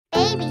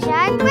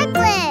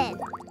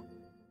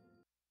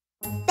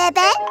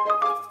Bebe?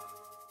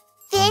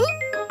 Fin?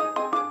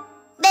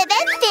 Bebe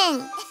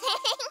fin.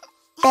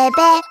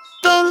 Bebe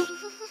fin.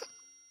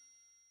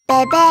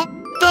 Bebe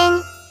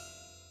fin.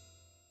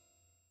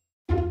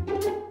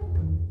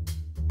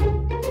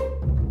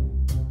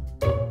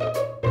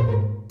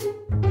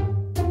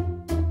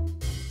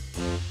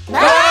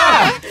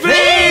 Ah!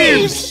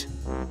 Thieves!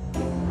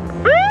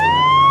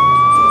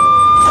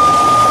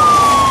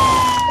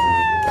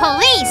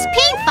 Police!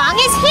 Pinkfong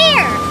is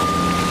here!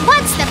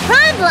 What's the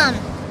problem?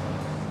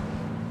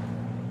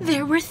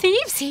 There were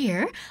thieves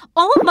here.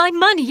 All my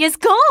money is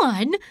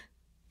gone.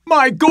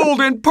 My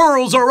gold and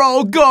pearls are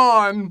all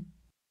gone.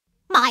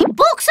 My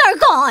books are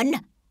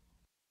gone!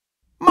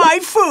 My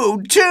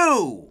food,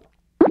 too.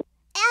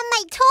 And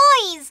my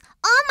toys!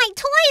 All my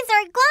toys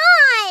are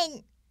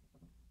gone!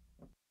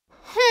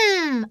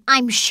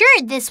 I'm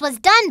sure this was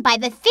done by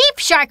the Thief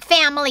Shark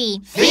family.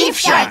 Thief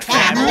Shark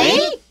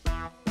family?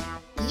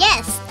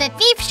 Yes, the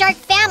Thief Shark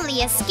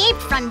family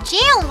escaped from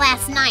jail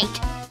last night.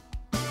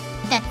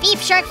 The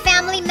Thief Shark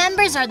family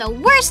members are the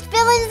worst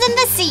villains in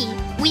the sea.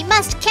 We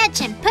must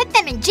catch and put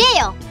them in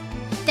jail.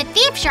 The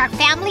Thief Shark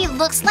family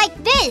looks like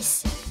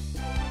this.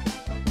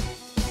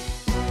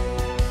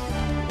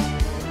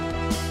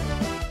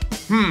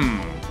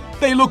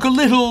 They look a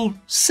little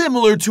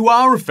similar to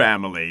our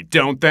family,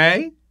 don't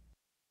they?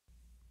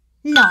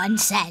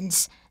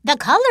 Nonsense. The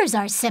colors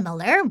are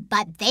similar,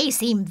 but they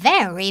seem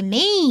very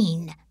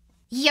mean.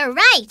 You're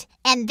right,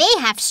 and they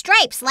have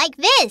stripes like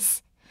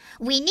this.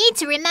 We need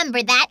to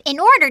remember that in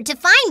order to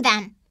find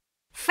them.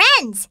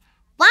 Friends,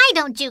 why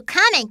don't you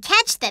come and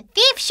catch the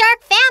Thief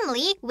Shark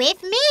family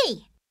with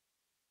me?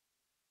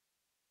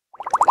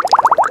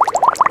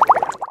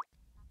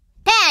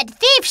 Bad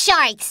Thief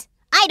Sharks!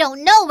 I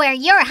don't know where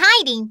you're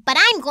hiding, but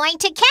I'm going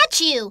to catch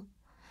you.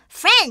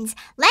 Friends,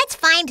 let's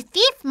find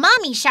Thief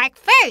Mommy Shark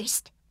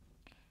first.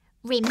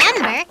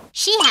 Remember,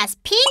 she has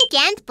pink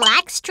and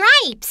black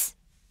stripes.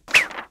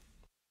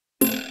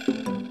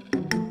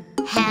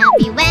 Have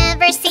you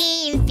ever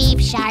seen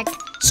Thief Shark,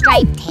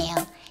 striped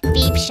tail?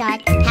 Thief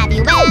Shark, have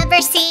you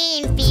ever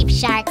seen Thief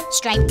Shark,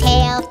 striped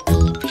tail,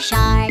 Thief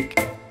Shark?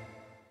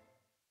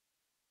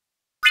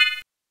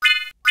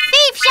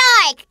 Thief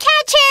Shark,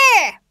 catch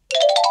her!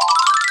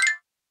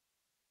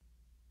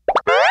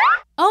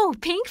 Oh,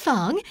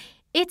 Pinkfong,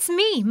 it's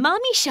me,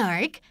 Mommy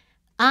Shark.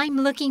 I'm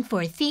looking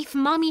for Thief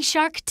Mommy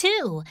Shark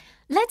too.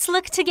 Let's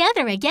look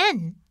together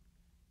again.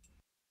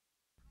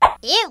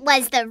 It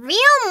was the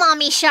real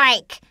Mommy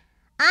Shark.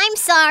 I'm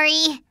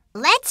sorry.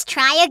 Let's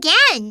try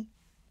again.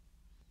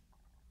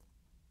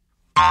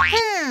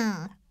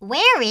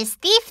 Where is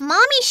Thief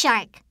Mommy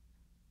Shark?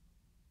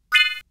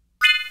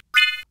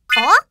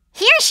 Oh,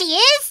 here she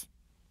is.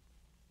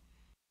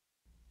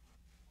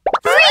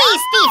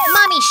 Freeze, Thief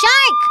Mommy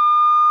Shark!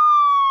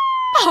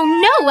 Oh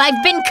no,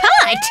 I've been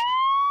caught!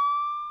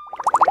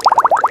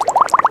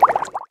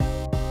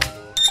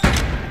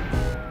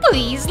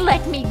 Please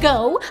let me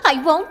go.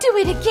 I won't do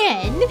it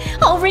again.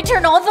 I'll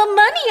return all the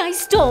money I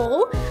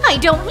stole. I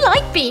don't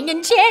like being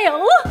in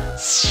jail.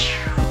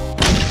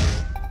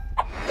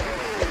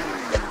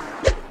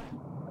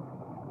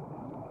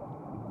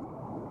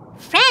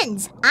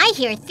 Friends, I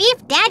hear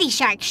Thief Daddy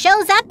Shark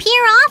shows up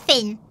here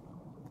often.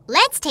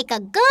 Let's take a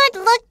good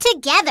look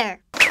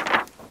together.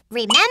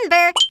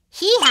 Remember,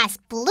 he has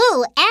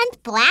blue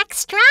and black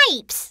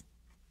stripes.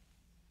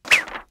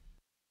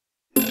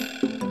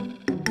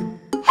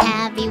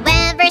 Have you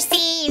ever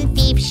seen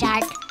Thief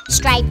Shark,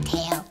 striped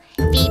tail?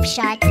 Thief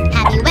Shark,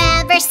 have you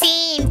ever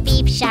seen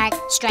Thief Shark,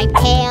 striped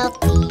tail,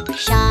 Thief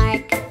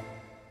Shark?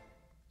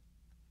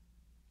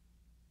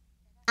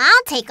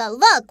 I'll take a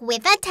look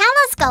with a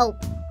telescope.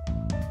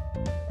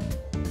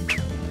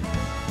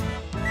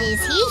 Is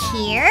he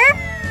here?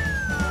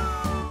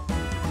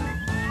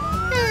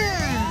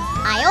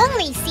 I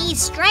only see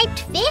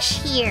striped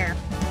fish here.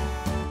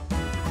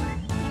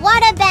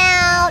 What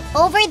about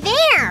over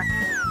there?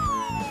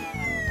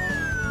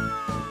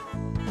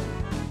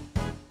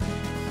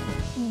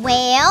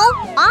 Whale,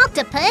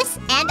 octopus,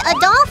 and a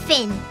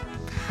dolphin.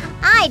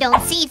 I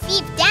don't see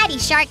Thief Daddy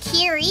Shark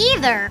here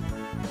either.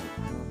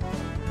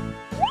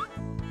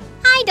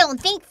 I don't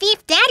think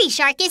Thief Daddy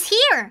Shark is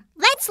here.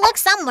 Let's look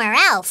somewhere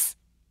else.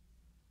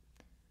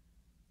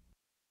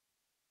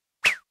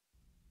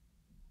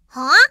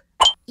 Huh?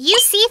 You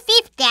see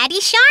Thief Daddy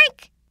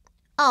Shark?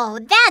 Oh,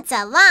 that's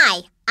a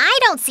lie. I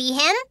don't see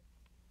him.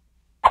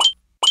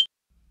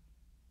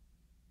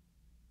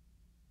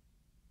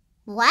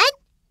 What?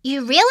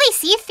 You really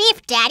see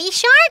Thief Daddy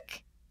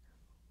Shark?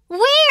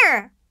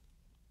 Where?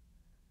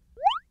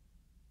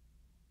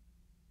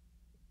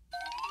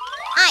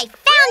 I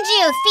found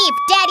you, Thief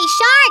Daddy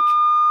Shark!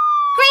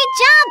 Great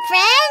job,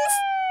 friends!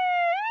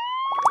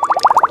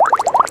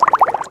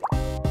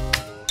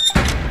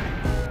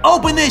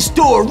 Open this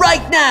door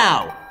right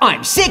now!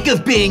 I'm sick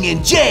of being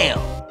in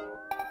jail!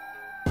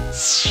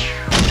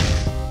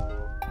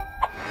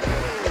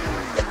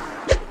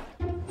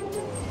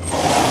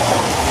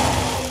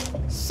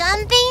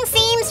 Something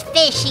seems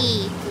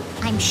fishy.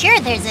 I'm sure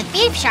there's a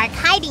thief shark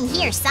hiding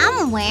here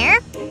somewhere.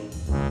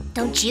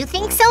 Don't you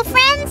think so,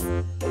 friends?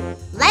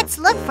 Let's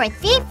look for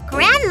Thief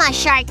Grandma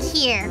Shark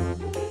here.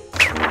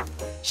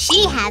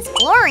 She has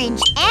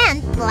orange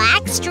and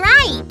black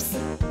stripes.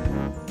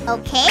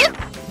 Okay?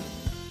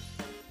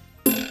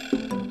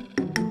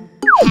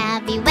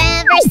 Have you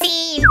ever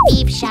seen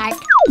Thief Shark,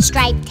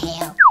 striped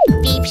tail?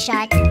 Thief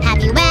Shark,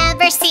 have you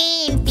ever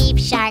seen Thief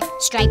Shark,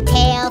 striped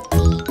tail,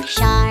 Thief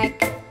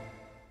Shark?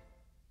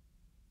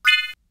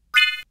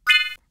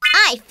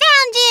 I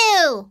found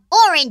you!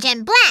 Orange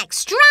and black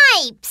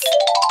stripes!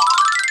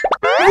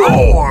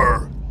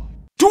 Roar!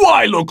 Do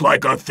I look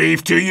like a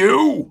thief to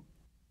you?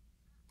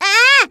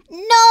 Ah!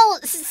 No!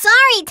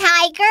 Sorry,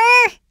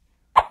 Tiger!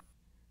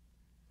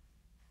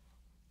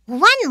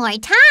 One more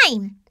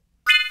time.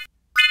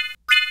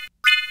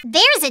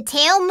 There's a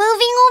tail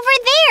moving over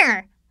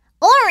there.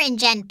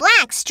 Orange and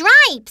black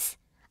stripes.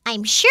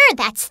 I'm sure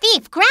that's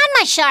Thief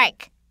Grandma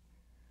Shark.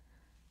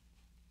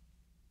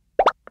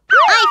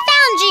 I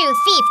found you,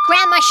 Thief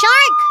Grandma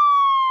Shark!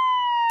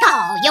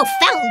 Oh, you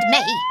found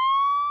me!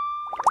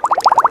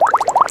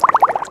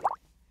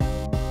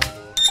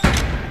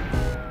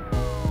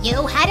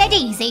 You had it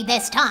easy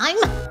this time.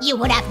 You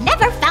would have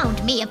never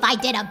found me if I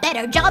did a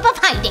better job of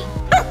hiding.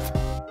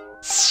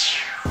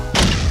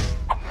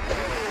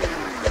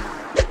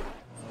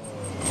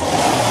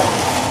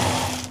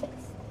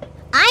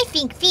 I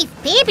think Thief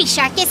Baby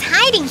Shark is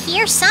hiding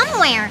here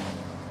somewhere.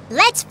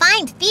 Let's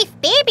find Thief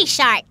Baby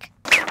Shark.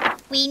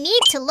 We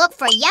need to look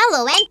for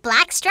yellow and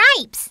black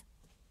stripes.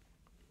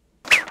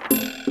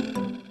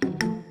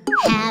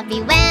 Have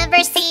you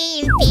ever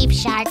seen Thief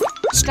Shark,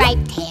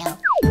 striped tail?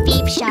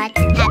 Thief Shark,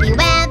 have you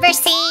ever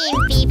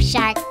seen Thief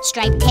Shark,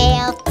 striped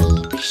tail,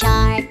 Thief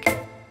Shark?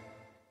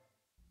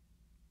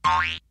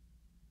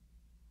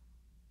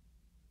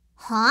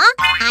 Huh?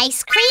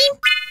 Ice cream?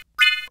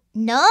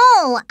 No,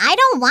 I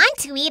don't want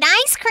to eat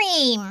ice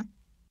cream.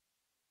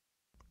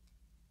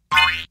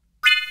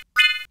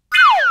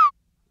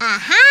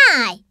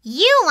 Aha!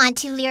 You want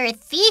to lure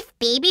Thief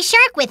Baby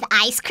Shark with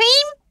ice cream?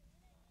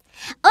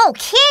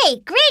 Okay,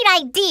 great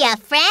idea,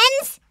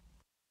 friends!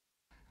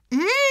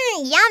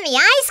 Yummy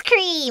ice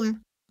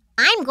cream!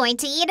 I'm going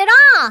to eat it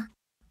all.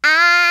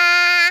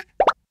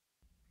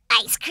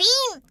 Ice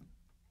cream?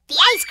 The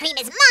ice cream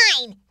is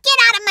mine! Get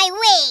out of my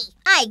way!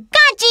 I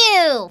got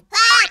you!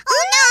 Ah,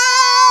 oh no!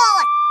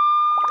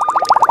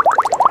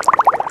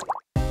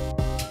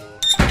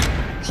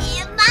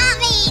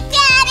 Mommy!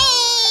 Daddy!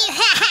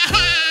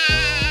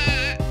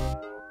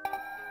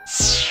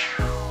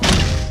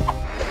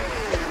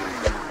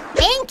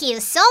 Thank you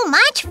so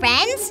much,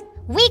 friends!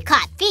 We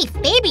caught Thief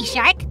Baby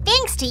Shark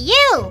thanks to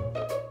you!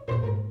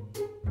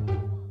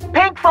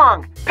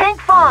 Pinkfong!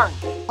 Pinkfong!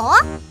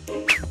 Oh?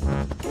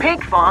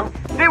 Pinkfong,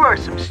 there are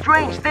some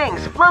strange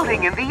things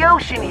floating in the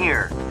ocean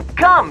here.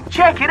 Come,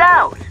 check it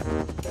out!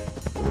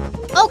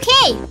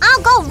 Okay,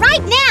 I'll go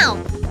right now!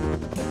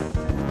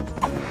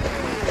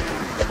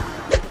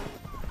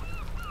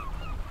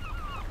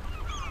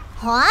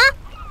 Huh?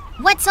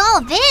 What's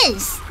all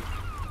this?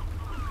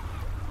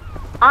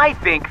 I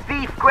think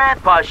Thief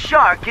Grandpa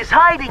Shark is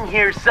hiding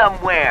here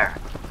somewhere.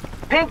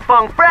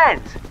 Pinkfong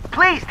friends,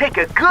 please take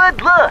a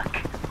good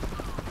look.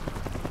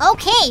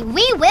 Okay,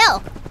 we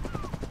will.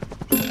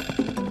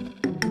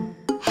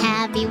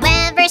 Have you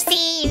ever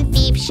seen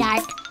Thief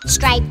Shark,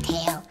 striped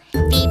tail?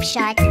 Thief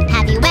Shark,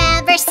 have you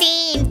ever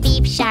seen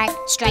Thief Shark,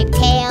 striped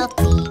tail,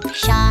 Thief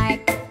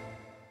Shark?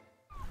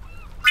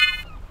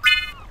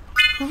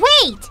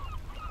 Wait!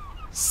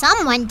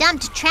 Someone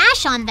dumped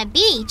trash on the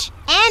beach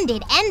and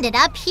it ended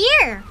up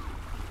here.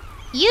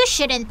 You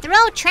shouldn't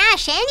throw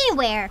trash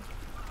anywhere.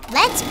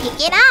 Let's pick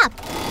it up.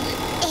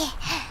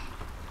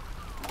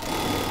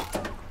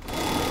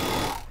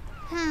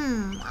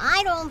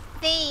 I don't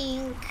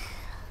think...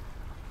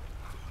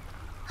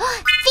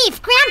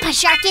 Thief Grandpa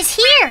Shark is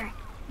here!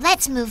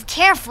 Let's move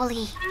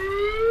carefully.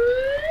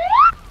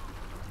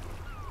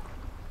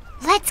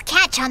 Let's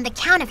catch on the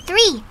count of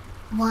 3.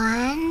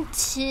 1,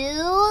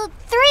 2,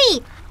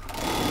 3.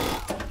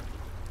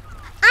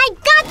 I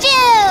got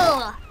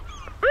you!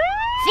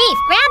 Thief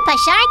Grandpa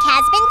Shark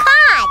has been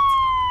caught.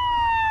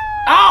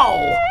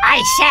 Oh,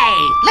 I say,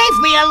 leave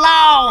me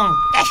alone!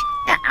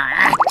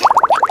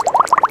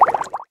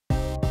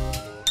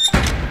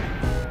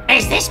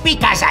 Is this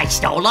because I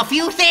stole a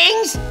few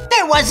things?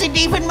 There wasn't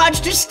even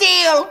much to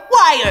steal.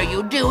 Why are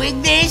you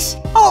doing this?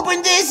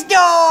 Open this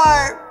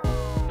door!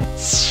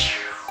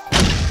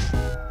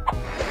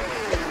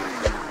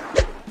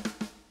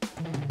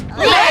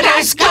 Let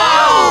us go!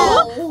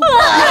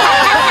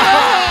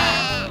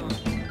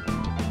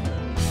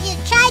 You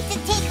tried to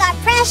take our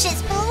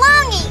precious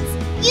belongings.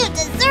 You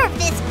deserve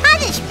this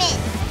punishment.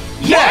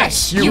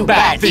 Yes, you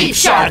bad Thief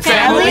Shark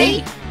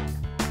family!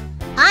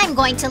 I'm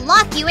going to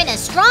lock you in a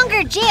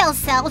stronger jail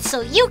cell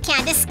so you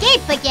can't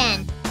escape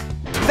again.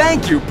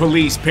 Thank you,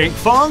 Police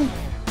Pinkfong.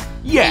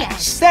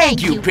 Yes,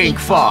 thank you,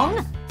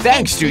 Pinkfong.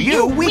 Thanks to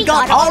you, we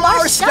got all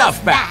our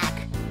stuff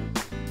back.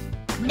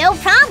 No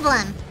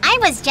problem. I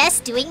was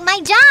just doing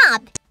my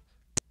job.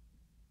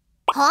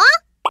 Huh?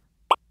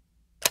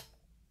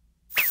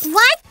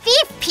 What?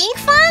 Thief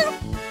Pinkfong?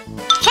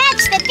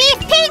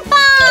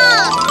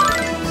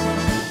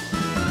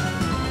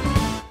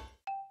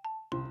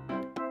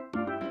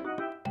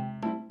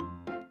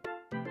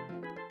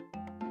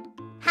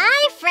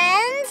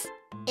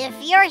 If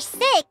you're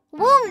sick,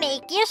 we'll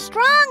make you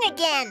strong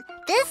again.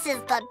 This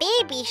is the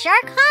Baby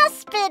Shark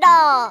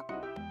Hospital.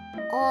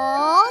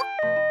 Oh?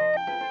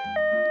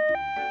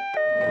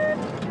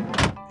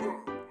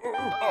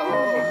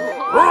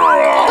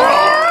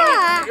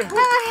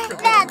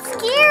 That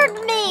scared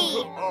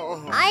me.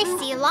 I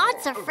see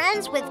lots of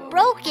friends with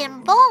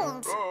broken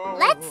bones.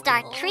 Let's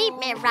start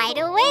treatment right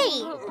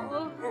away.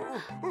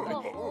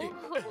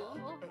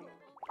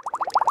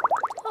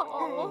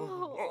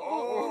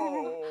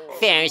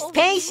 First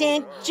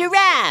patient,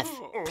 Giraffe.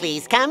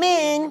 Please come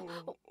in.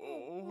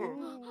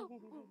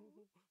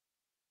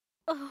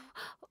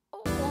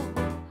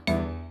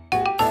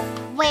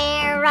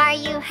 Where are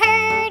you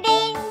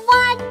hurting?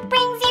 What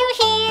brings you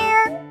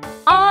here?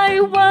 I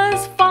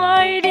was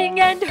fighting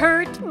and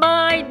hurt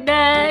my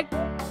neck.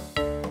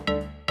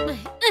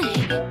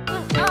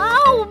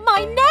 Ow,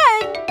 my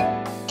neck!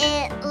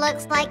 It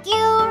looks like you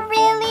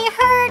really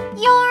hurt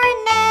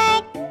your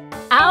neck.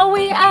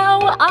 Owie,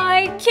 ow,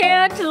 I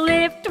can't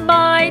lift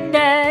my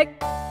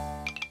neck.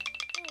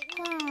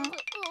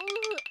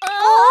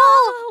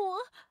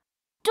 Oh!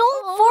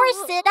 Don't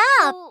force it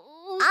up.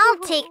 I'll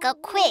take a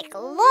quick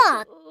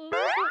look.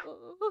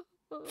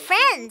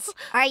 Friends,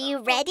 are you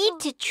ready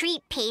to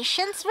treat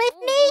patients with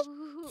me?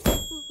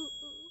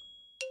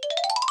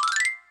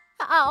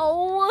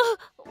 Ow!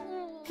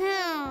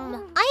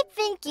 I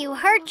think you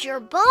hurt your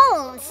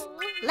bones.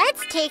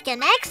 Let's take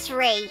an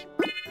x-ray.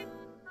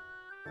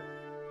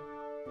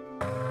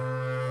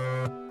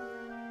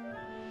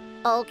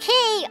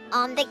 Okay,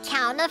 on the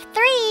count of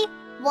 3.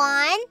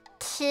 1,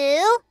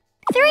 2,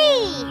 3.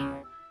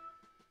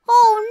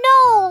 Oh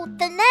no,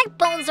 the neck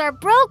bones are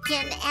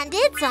broken and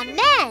it's a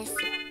mess.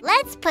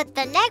 Let's put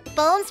the neck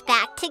bones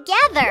back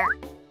together.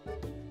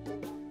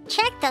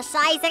 Check the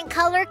size and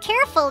color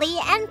carefully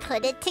and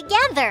put it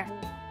together.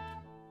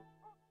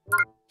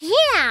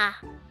 Yeah!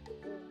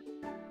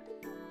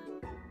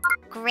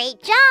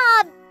 Great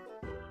job!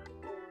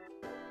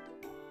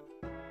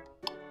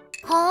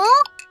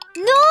 Huh?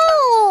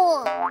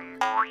 No!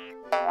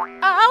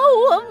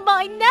 Ow,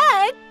 my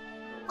neck!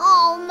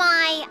 Oh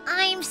my,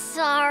 I'm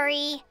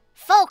sorry.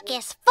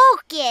 Focus,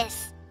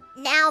 focus!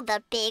 Now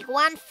the big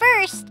one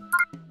first.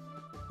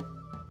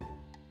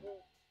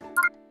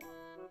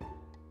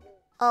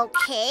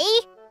 Okay,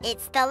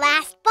 it's the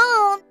last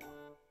bone.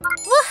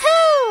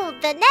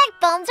 Woohoo! The neck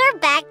bones are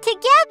back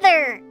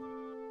together.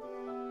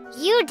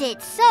 You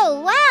did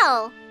so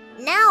well.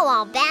 Now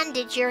I'll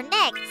bandage your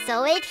neck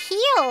so it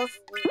heals.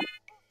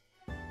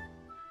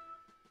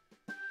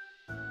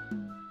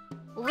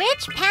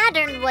 Which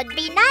pattern would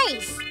be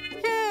nice?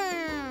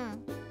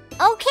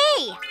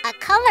 Okay, a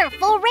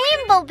colorful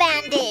rainbow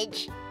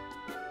bandage.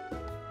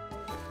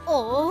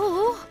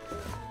 Oh.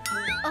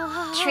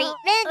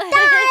 Treatment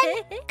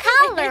done!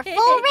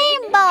 Colorful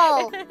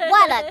rainbow!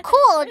 What a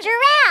cool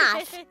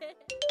giraffe!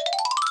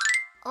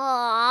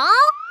 Aww!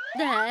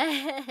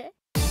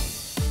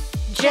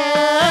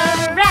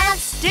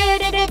 Giraffes,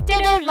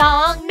 do-do-do-do-do,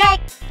 long neck,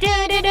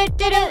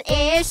 do-do-do-do-do,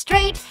 is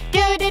straight,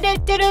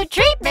 do-do-do-do-do,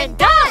 treatment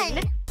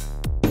done!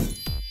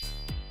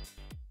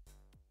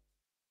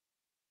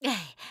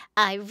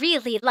 I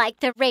really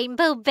like the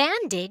rainbow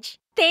bandage.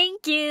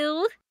 Thank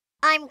you.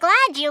 I'm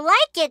glad you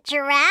like it,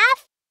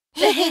 Giraffe.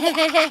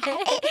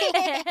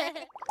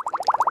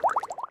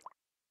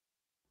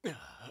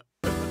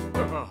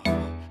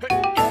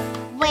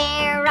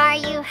 Where are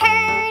you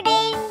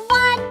hurting?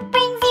 What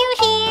brings you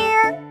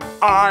here?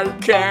 I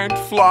can't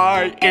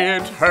fly,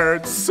 it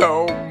hurts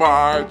so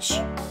much.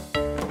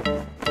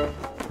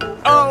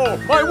 Oh,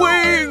 my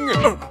wing!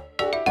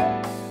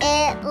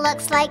 It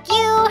looks like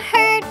you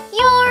hurt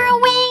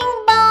your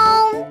wing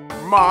bone.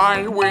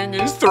 My wing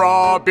is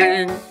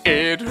throbbing,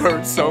 it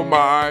hurts so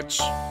much.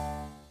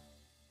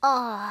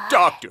 Oh.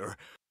 Doctor,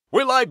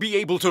 will I be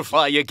able to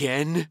fly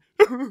again?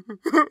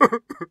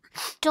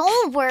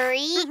 Don't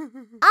worry.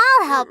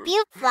 I'll help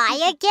you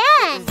fly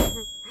again.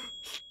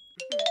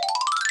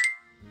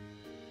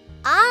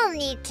 I'll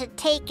need to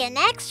take an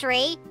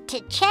x-ray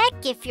to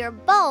check if your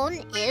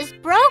bone is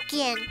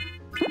broken.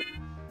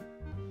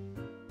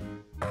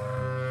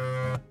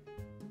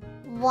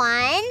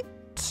 1,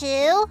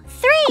 2,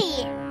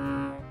 3.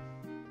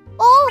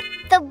 Oh,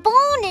 the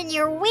bone in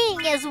your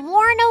wing is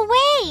worn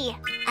away.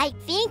 I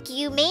think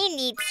you may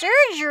need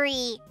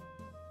surgery.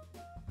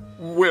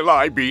 Will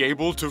I be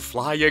able to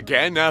fly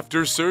again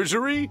after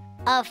surgery?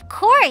 Of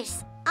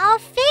course. I'll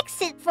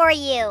fix it for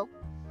you.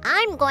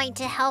 I'm going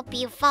to help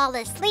you fall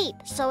asleep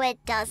so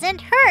it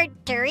doesn't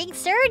hurt during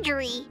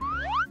surgery.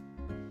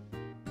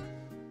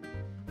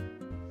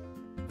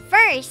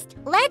 First,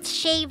 let's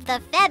shave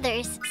the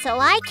feathers so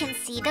I can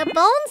see the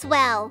bones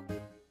well.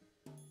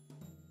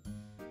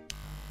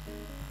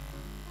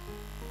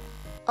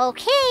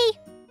 Okay.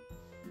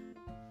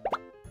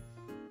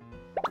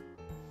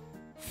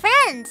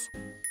 Friends,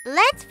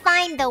 let's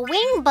find the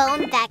wing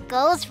bone that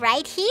goes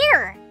right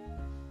here.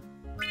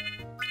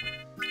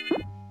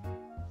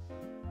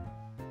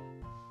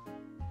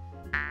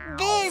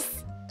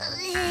 This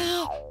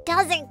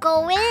doesn't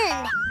go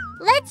in.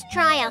 Let's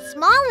try a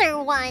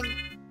smaller one.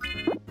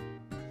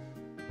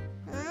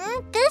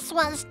 This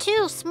one's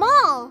too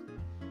small.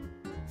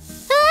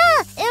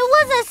 Ah, it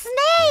was a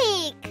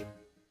snake!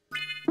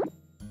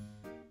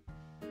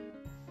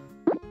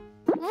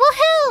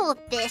 Woohoo!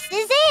 This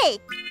is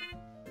it!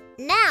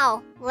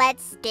 Now,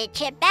 let's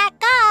stitch it back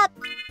up.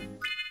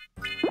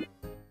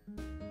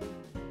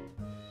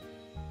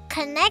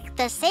 Connect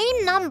the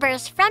same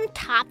numbers from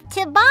top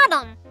to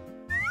bottom.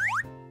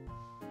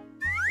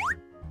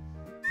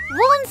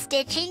 Wound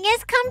stitching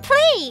is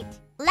complete.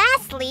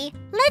 Lastly,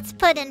 let's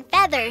put in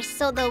feathers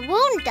so the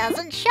wound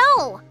doesn't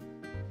show.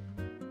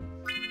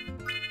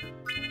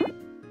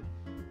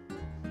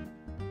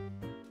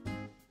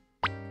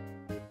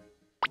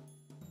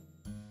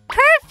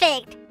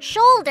 Perfect!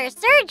 Shoulder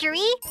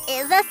surgery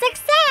is a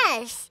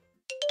success!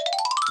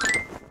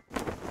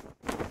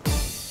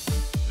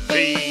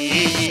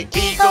 The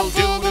eagle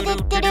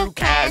doo-doo-doo-doo-doo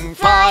can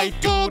fly,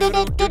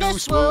 doo-doo-doo-doo-doo,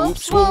 swoop,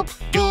 swoop,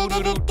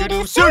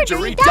 doo-doo-doo-doo-doo,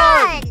 surgery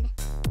done!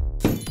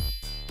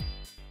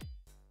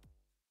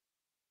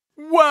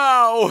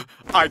 Wow!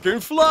 I can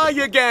fly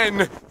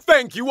again!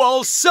 Thank you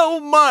all so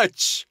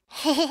much!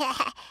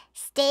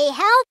 Stay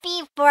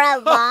healthy for a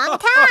long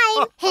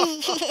time!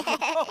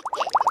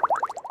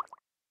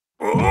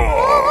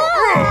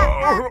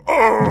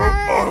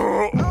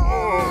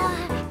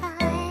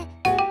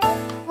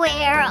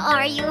 Where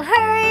are you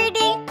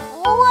hurting?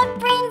 What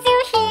brings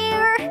you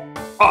here?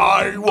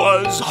 I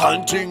was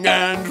hunting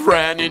and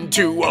ran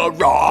into a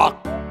rock.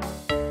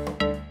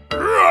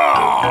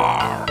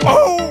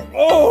 Oh,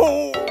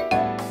 oh!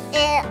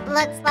 It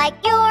looks like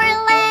your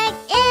leg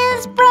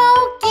is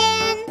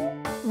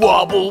broken.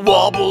 Wobble,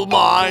 wobble,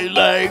 my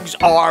legs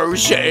are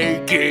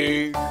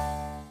shaking.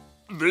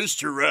 This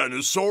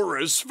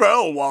Tyrannosaurus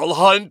fell while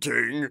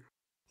hunting.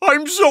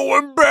 I'm so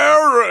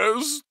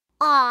embarrassed.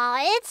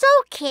 Aw, it's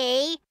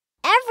okay.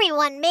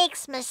 Everyone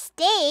makes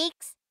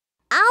mistakes.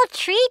 I'll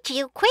treat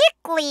you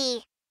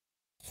quickly.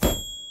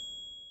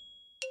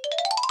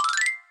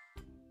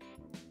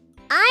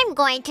 I'm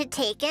going to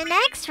take an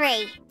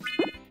X-ray.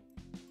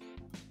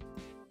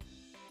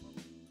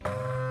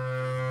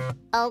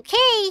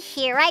 Okay,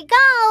 here I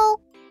go.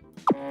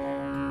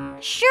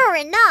 Sure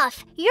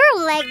enough, your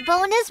leg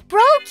bone is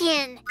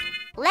broken.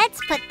 Let's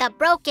put the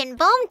broken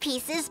bone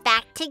pieces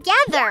back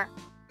together.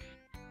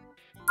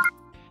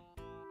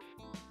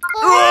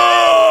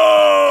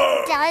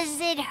 Oh, does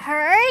it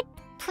hurt?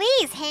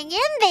 Please hang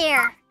in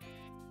there.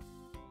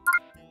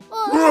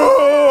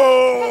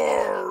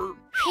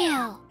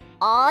 Phew,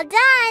 all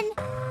done.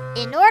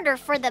 In order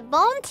for the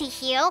bone to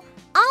heal,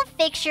 I'll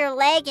fix your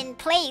leg in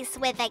place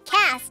with a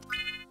cast.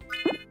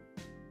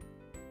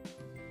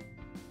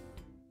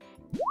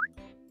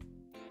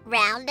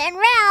 Round and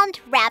round,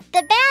 wrap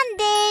the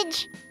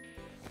bandage.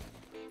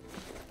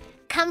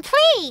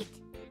 Complete.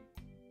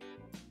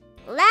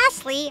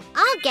 Lastly,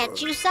 I'll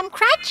get you some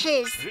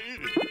crutches.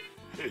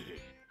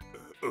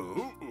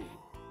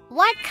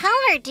 What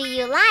color do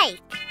you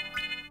like?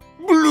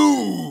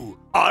 Blue!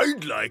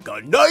 I'd like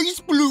a nice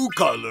blue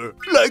color,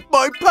 like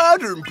my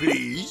pattern,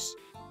 please.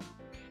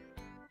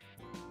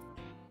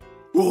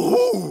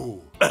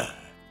 Ooh!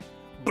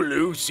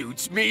 Blue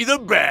suits me the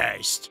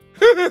best.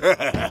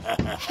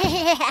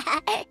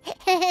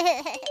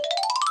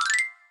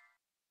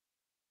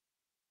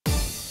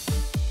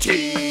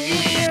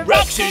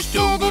 T-Rex's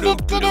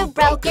doo-doo-doo-doo-doo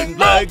broken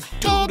leg,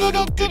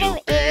 doo-doo-doo-doo-doo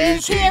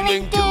is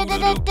healing,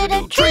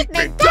 doo-doo-doo-doo-doo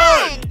treatment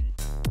done.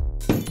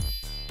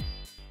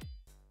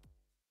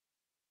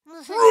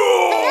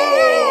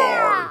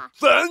 Roar!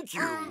 Thank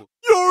you.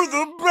 You're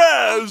the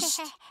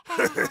best.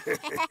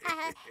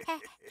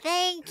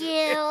 Thank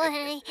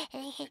you.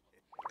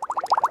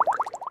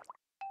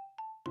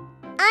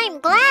 I'm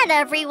glad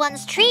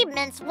everyone's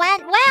treatments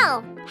went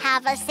well.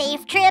 Have a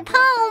safe trip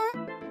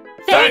home.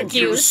 Thank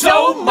you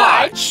so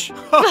much.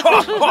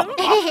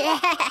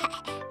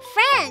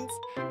 Friends,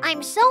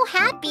 I'm so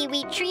happy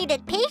we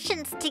treated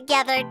patients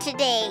together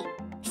today.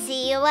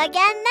 See you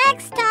again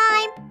next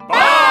time.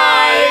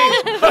 Bye.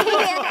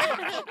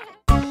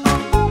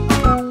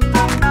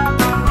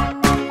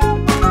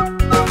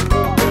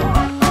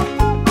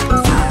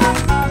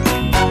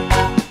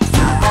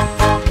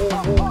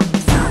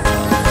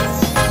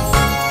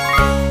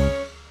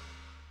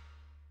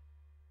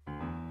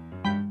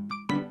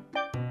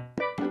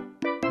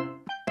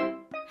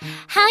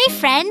 Hi,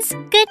 friends.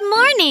 Good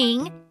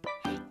morning.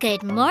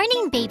 Good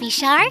morning, Baby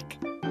Shark.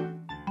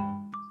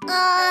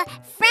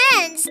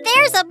 Friends,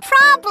 there's a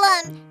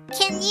problem.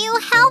 Can you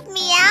help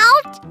me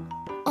out?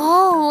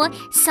 Oh,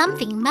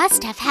 something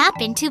must have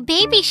happened to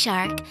Baby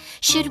Shark.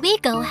 Should we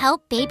go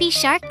help Baby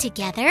Shark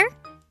together?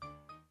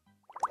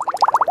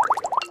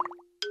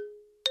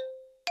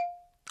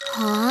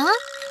 Huh?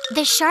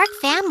 The shark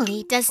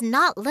family does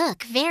not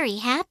look very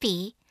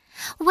happy.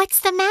 What's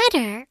the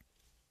matter?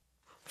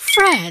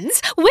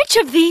 Friends, which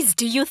of these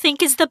do you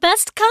think is the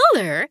best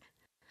color?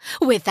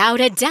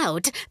 Without a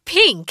doubt,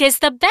 pink is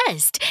the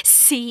best.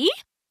 See?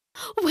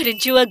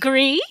 Wouldn't you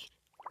agree?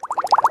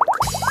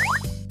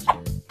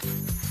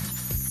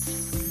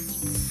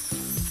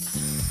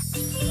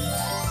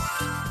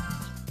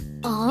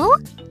 Oh,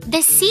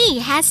 The sea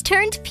has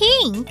turned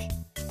pink.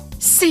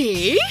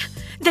 See?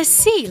 The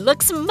sea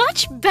looks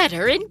much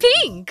better in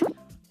pink.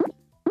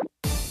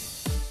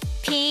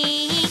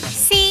 Pink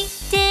sea,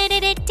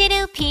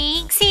 do-do-do-do-do,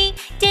 pink sea,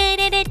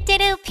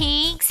 do-do-do-do-do,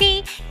 pink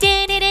sea,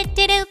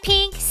 do-do-do-do-do,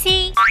 pink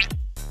sea.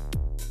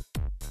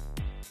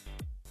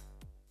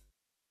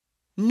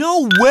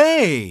 No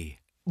way!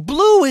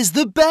 Blue is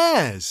the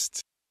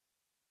best!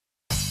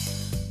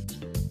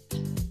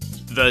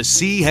 The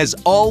sea has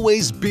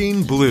always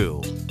been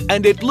blue,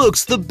 and it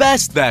looks the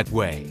best that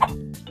way.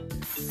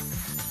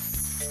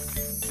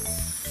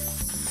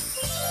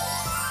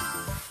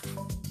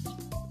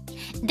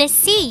 The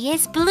sea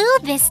is blue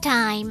this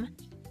time.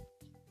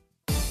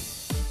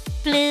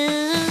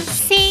 Blue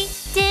sea,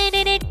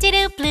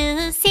 do-do-do-do-do,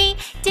 blue sea,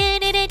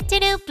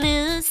 do-do-do-do-do,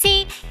 blue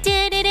sea,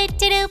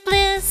 do-do-do-do-do,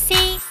 blue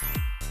sea.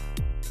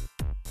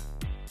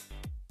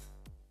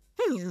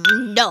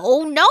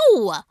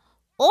 No.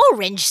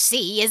 Orange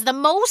sea is the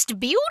most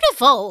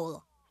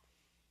beautiful.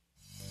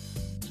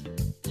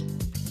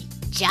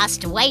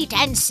 Just wait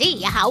and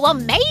see how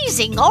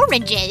amazing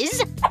orange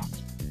is.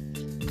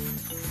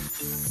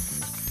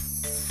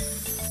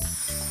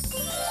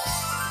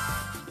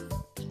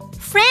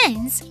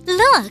 Friends,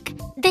 look!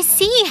 The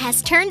sea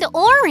has turned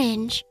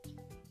orange.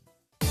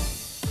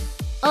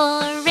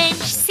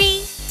 Orange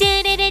sea,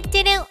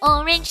 do-do-do-do-do,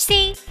 orange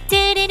sea,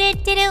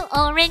 do-do-do-do-do,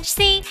 orange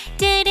sea,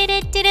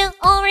 do-do-do-do-do,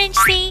 orange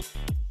sea.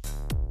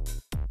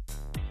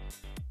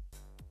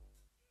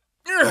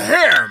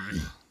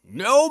 Ahem.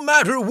 No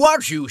matter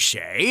what you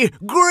say,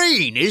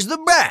 green is the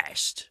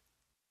best.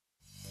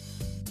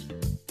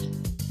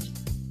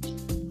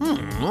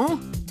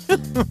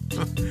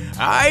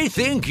 I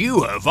think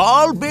you have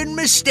all been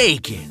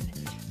mistaken.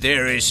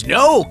 There is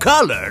no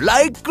color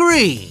like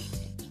green.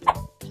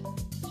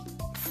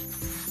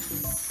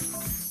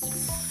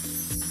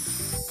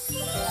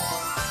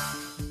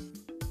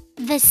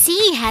 The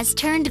sea has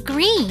turned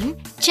green,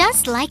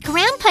 just like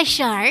Grandpa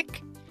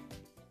Shark.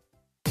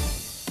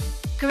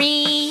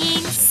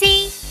 Green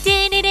sea,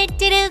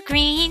 do-do-do-do-do,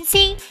 green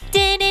sea,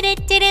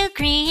 do-do-do-do-do,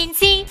 green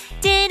sea,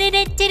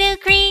 do-do-do-do-do,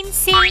 green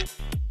sea.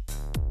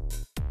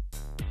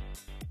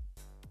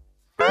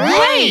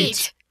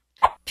 Wait!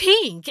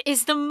 Pink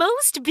is the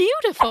most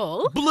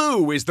beautiful.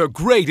 Blue is the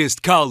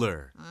greatest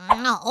color.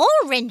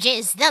 Orange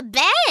is the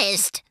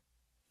best.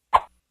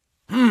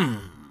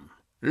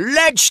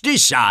 Let's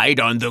decide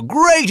on the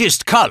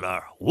greatest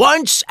color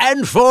once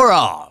and for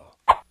all.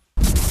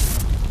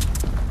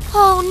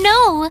 Oh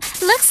no!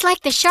 Looks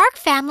like the shark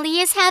family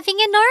is having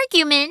an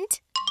argument.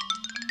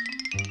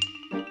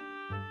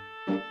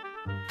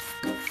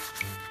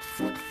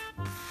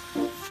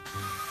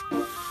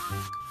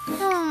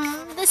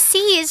 The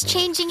sea is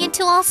changing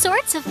into all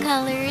sorts of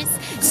colors.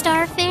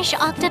 Starfish,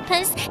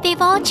 octopus,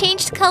 they've all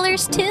changed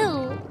colors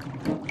too.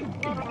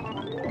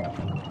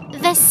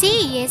 The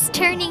sea is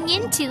turning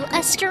into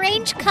a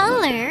strange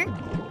color.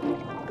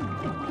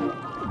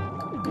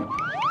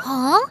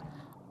 Huh?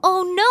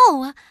 Oh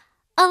no!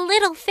 A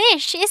little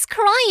fish is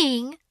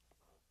crying.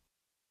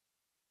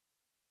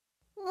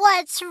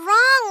 What's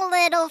wrong,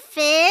 little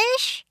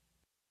fish?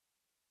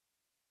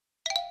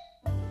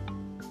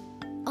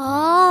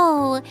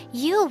 Oh,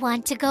 you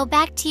want to go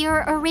back to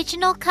your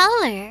original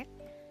color.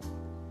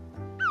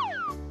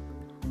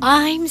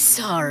 I'm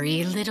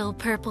sorry, little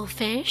purple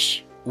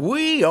fish.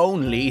 We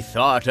only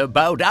thought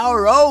about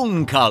our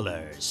own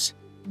colors.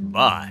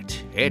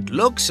 But it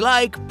looks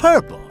like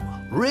purple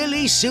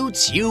really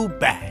suits you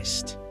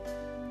best.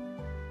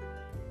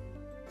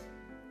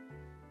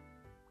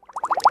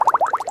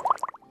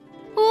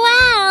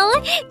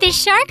 Wow! The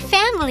shark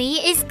family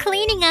is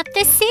cleaning up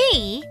the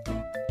sea.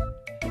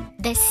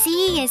 The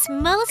sea is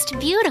most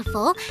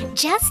beautiful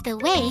just the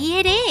way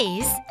it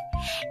is.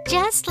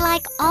 Just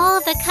like all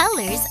the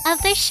colors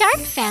of the shark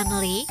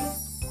family.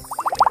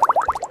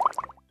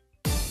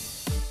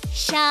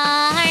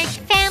 Shark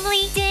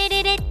family,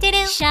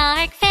 do-do-do-do-do.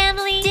 Shark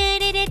family,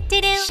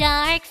 do-do-do-do-do.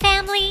 Shark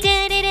family,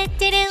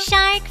 do-do-do-do-do.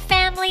 Shark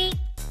family.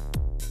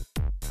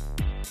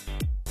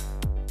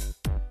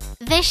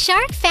 The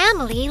shark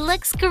family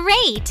looks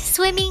great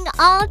swimming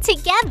all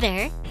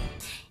together.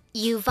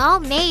 You've all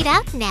made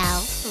up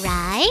now,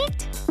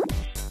 right?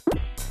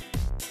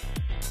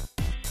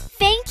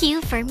 Thank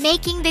you for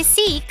making the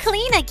sea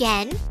clean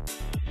again.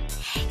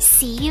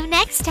 See you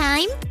next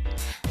time.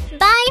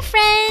 Bye,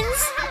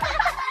 friends!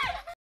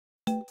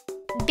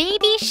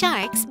 Baby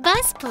Shark's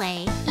Bus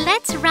Play.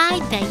 Let's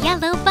ride the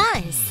yellow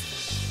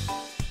bus.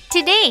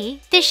 Today,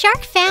 the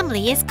shark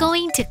family is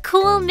going to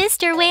cool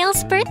Mr.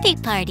 Whale's birthday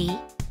party.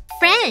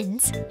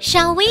 Friends,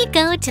 shall we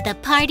go to the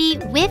party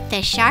with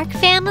the shark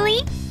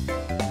family?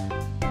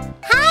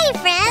 Hi,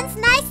 friends.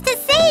 Nice to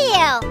see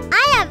you.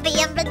 I have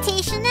the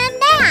invitation and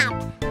map.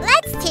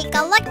 Let's take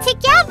a look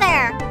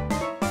together.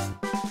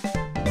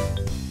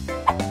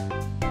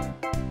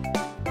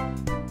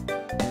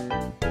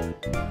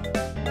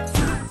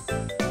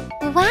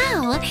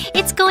 Wow,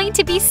 it's going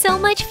to be so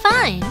much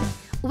fun.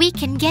 We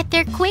can get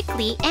there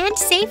quickly and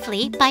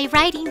safely by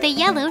riding the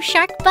yellow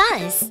shark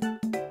bus.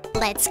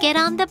 Let's get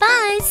on the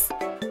bus.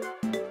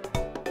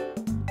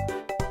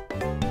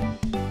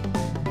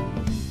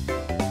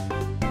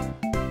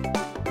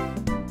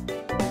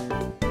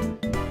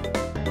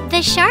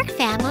 The shark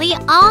family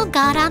all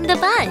got on the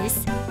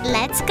bus.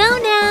 Let's go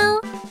now.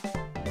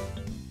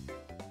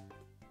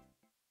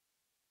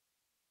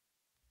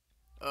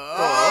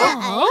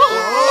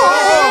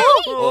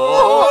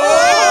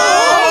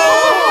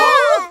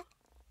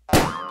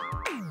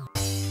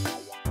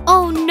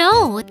 Oh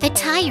no, the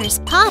tires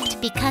popped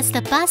because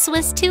the bus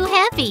was too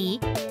heavy.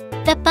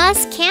 The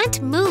bus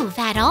can't move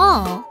at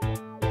all.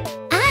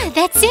 Ah,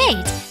 that's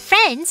it.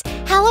 Friends,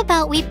 how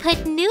about we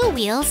put new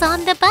wheels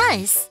on the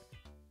bus?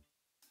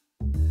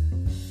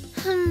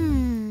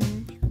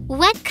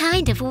 What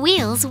kind of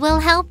wheels will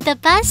help the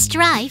bus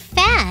drive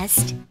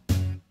fast?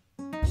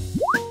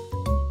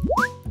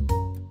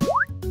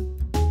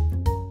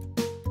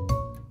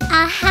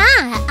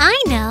 Aha,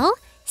 I know!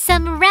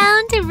 Some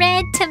round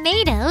red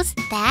tomatoes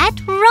that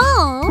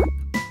roll.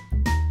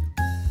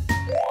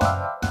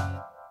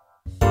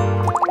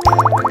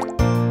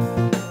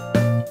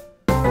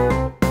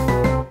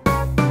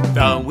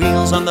 The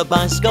wheels on the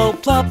bus go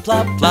plop,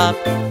 plop, plop,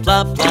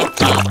 plop, plop,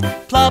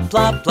 plop, plop,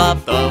 plop,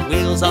 plop. The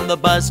wheels on the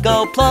bus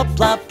go plop,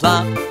 plop,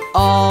 plop,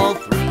 all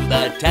through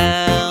the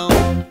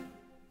town.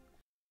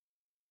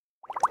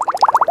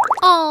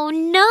 Oh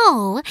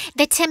no!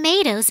 The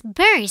tomatoes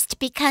burst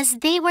because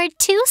they were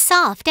too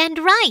soft and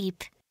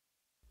ripe.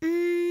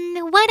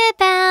 What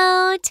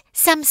about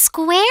some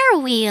square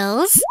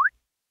wheels?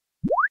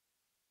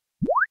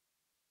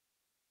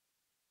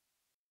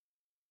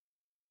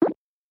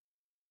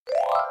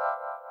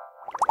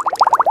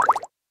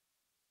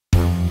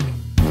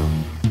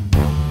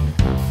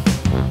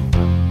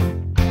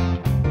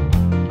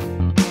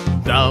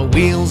 The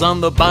wheels on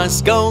the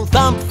bus go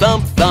thump,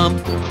 thump, thump,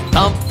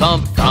 thump,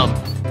 thump, thump,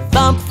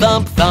 thump,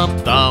 thump,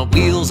 thump. The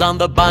wheels on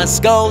the bus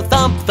go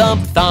thump,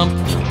 thump, thump,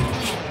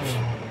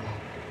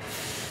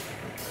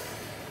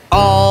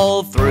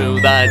 all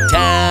through the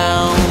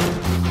town.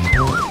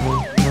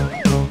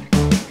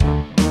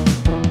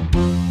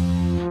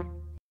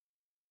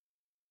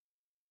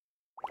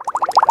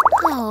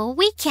 Oh,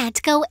 we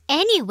can't go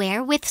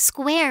anywhere with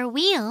square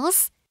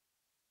wheels.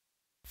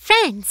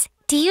 Friends,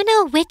 do you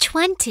know which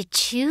one to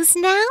choose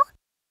now?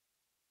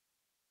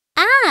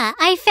 Ah,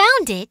 I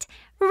found it!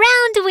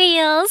 Round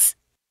wheels!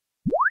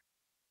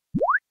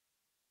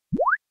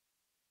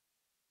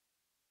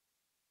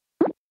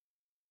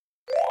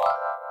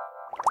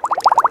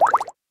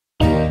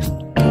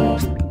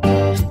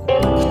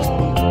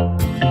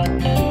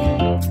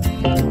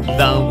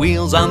 The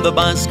wheels on the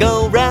bus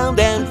go round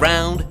and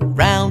round,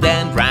 round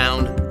and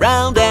round,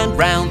 round and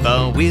round.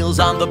 The wheels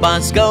on the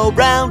bus go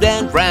round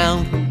and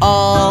round,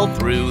 all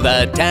through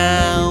the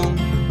town.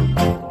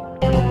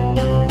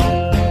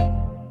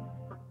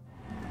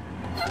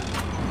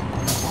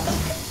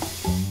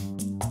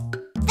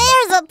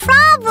 There's a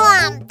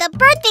problem! The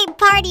birthday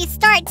party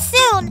starts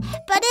soon,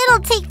 but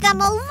it'll take them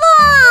a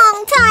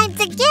long time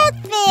to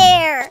get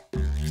there.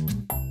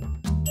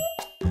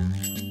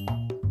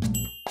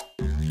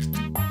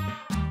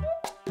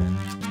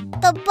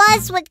 The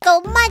bus would go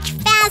much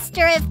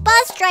faster if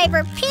bus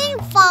driver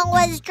Pinkfong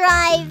was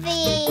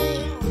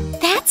driving.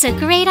 That's a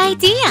great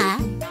idea!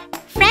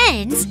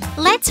 Friends,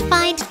 let's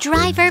find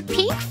driver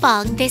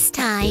Pinkfong this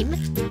time.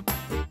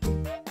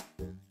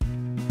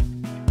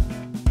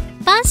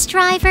 Bus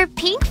driver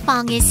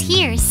Pinkfong is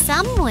here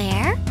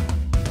somewhere.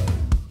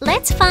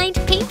 Let's find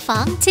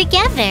Pinkfong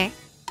together.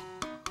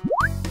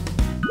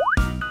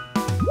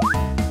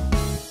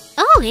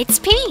 Oh, it's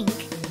Pink.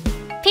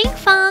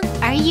 Pinkfong,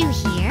 are you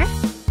here?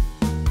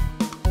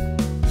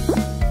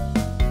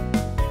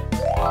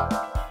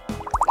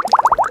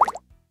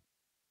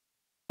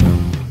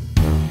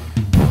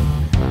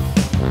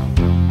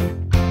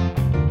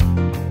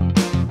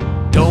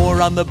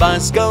 Door on the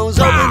bus goes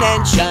open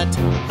and shut,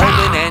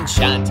 open and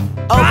shut,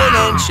 open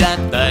and shut.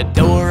 The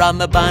door on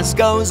the bus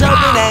goes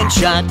open and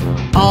shut,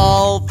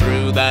 all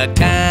through the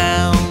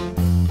town.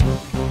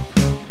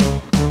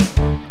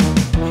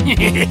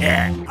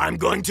 I'm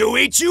going to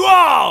eat you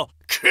all!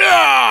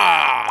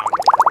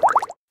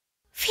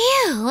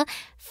 Phew!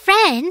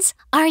 Friends,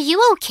 are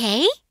you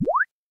okay?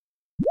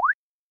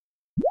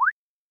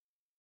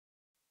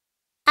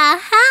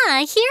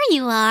 Aha! Here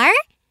you are!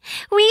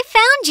 We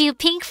found you,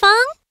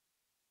 Pinkfong!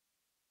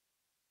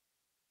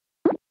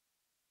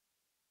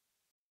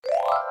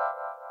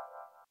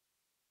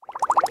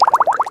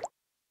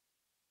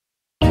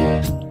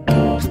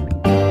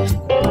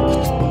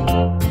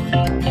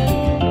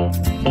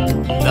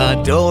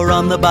 The door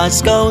on the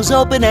bus goes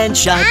open and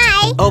shut,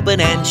 Hi. open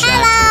and shut,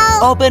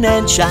 Hello. open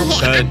and shut.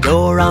 The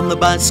door on the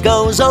bus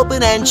goes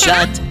open and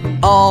shut,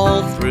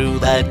 all through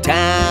the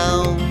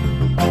town.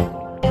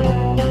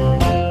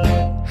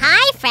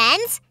 Hi,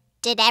 friends.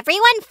 Did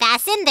everyone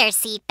fasten their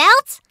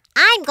seatbelts?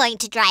 I'm going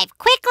to drive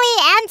quickly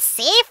and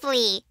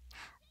safely.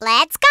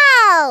 Let's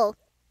go!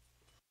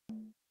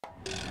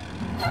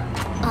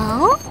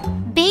 Oh,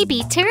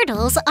 baby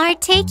turtles are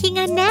taking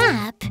a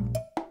nap.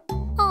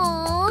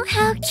 Oh,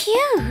 how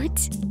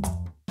cute!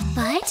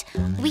 But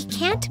we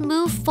can't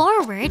move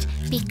forward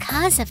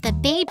because of the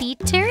baby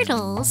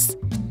turtles.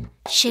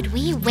 Should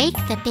we wake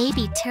the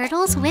baby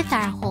turtles with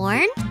our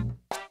horn?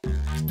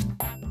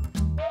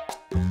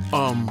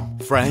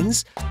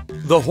 Friends?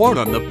 The horn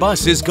on the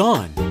bus is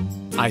gone.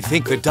 I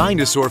think the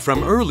dinosaur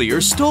from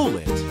earlier stole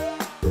it.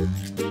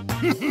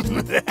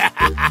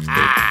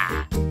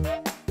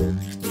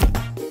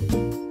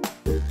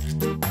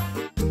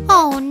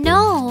 Oh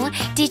no!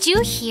 Did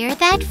you hear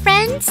that,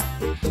 friends?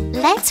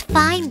 Let's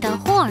find the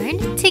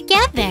horn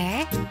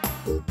together.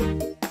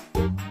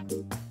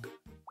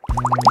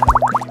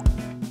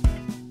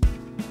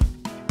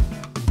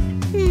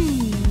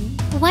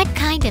 What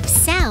kind of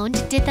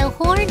sound did the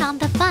horn on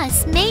the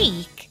bus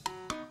make?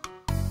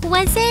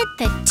 Was it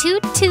the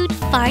toot-toot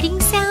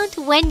farting sound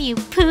when you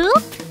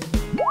poop?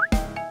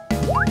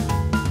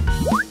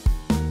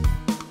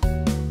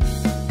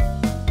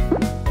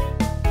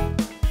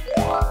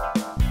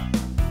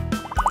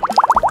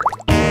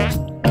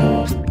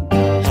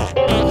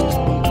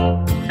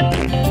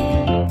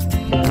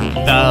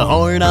 The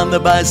horn on the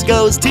bus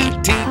goes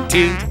toot toot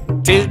toot,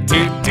 toot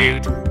toot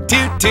toot,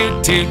 toot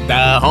toot toot.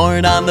 The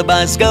horn on the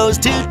bus goes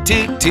toot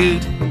toot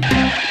toot.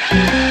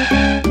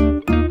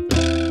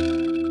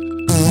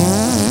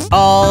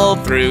 All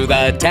through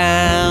the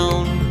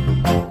town.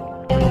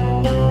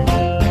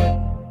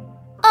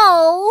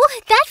 Oh,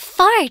 that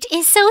fart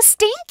is so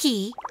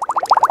stinky.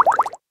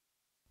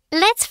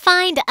 Let's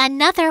find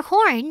another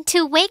horn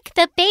to wake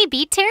the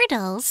baby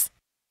turtles.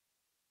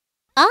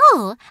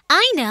 Oh,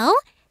 I know.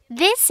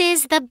 This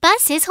is the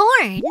bus's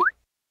horn.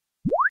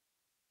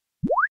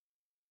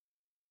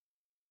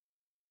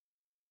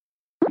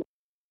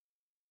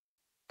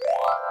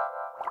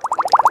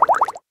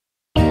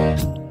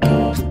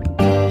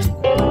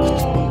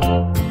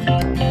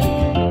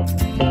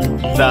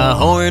 The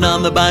horn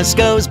on the bus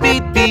goes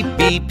beep, beep,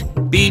 beep,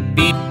 beep,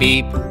 beep,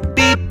 beep,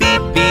 beep,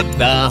 beep, beep.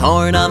 The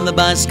horn on the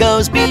bus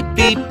goes beep,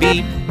 beep,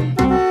 beep.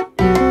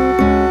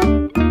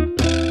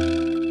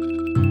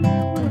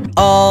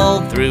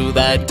 All through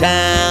the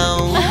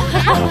town.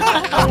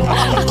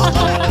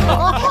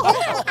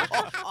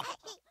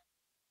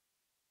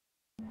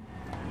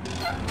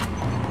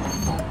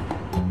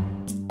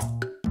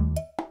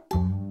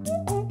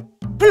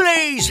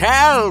 Please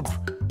help!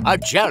 A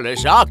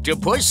jealous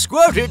octopus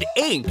squirted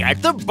ink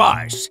at the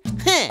bus.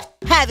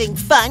 Having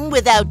fun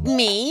without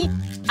me?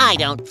 I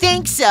don't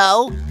think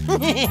so.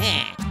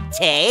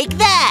 Take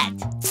that!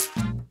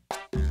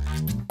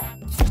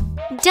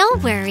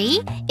 Don't worry.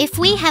 If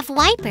we have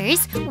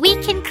wipers, we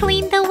can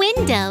clean the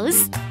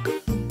windows.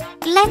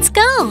 Let's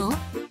go.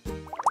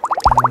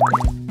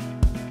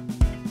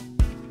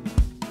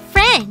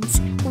 Friends,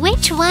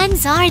 which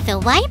ones are the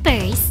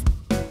wipers?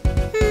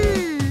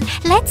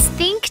 Let's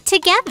think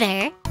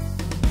together.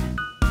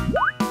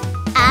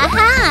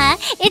 Aha!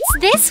 It's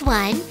this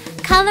one.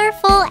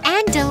 Colorful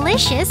and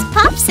delicious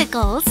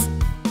popsicles.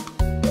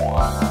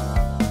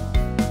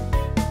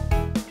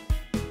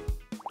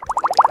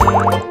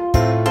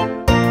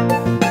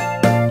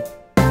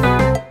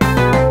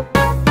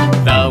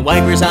 The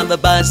wipers on the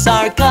bus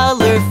are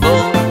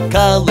colorful,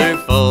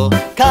 colorful,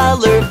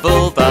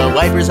 colorful. The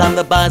wipers on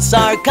the bus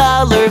are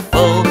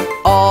colorful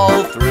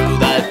all through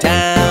the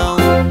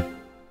town.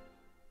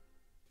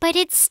 But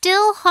it's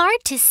still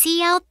hard to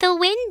see out the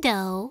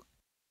window.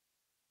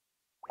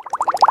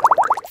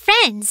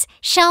 Friends,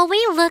 shall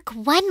we look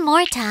one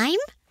more time?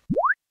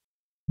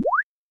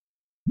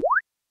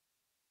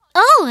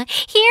 Oh,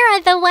 here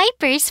are the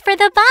wipers for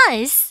the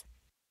bus.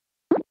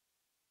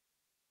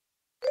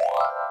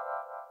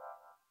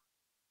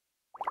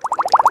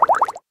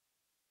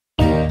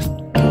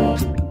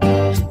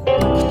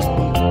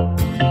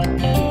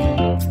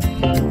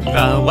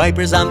 The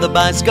wipers on the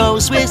bus go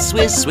swish,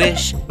 swish,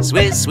 swish,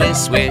 swish, swish,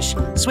 swish,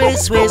 swish,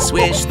 swish,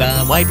 swish.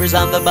 The wipers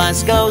on the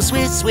bus go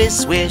swish, swish,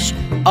 swish,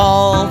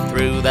 all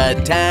through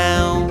the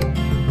town.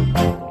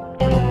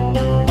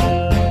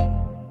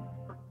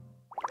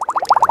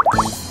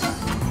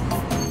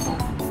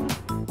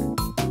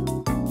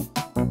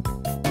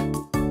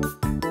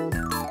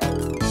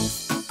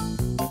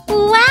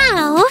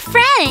 Wow,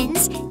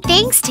 friends!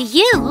 Thanks to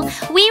you,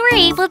 we were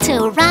able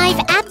to arrive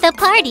at the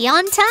party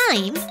on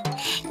time.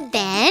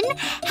 Then,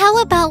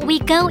 how about we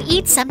go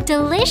eat some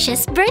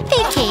delicious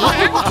birthday cake?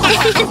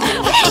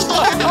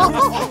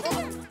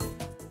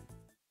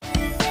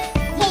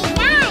 Hey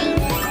guys,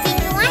 did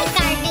you like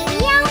our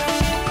video?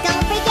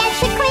 Don't forget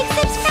to click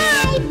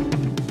subscribe.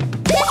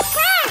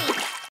 Subscribe!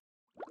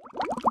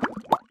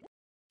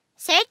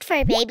 Search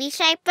for Baby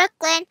Shark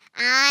Brooklyn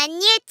on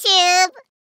YouTube.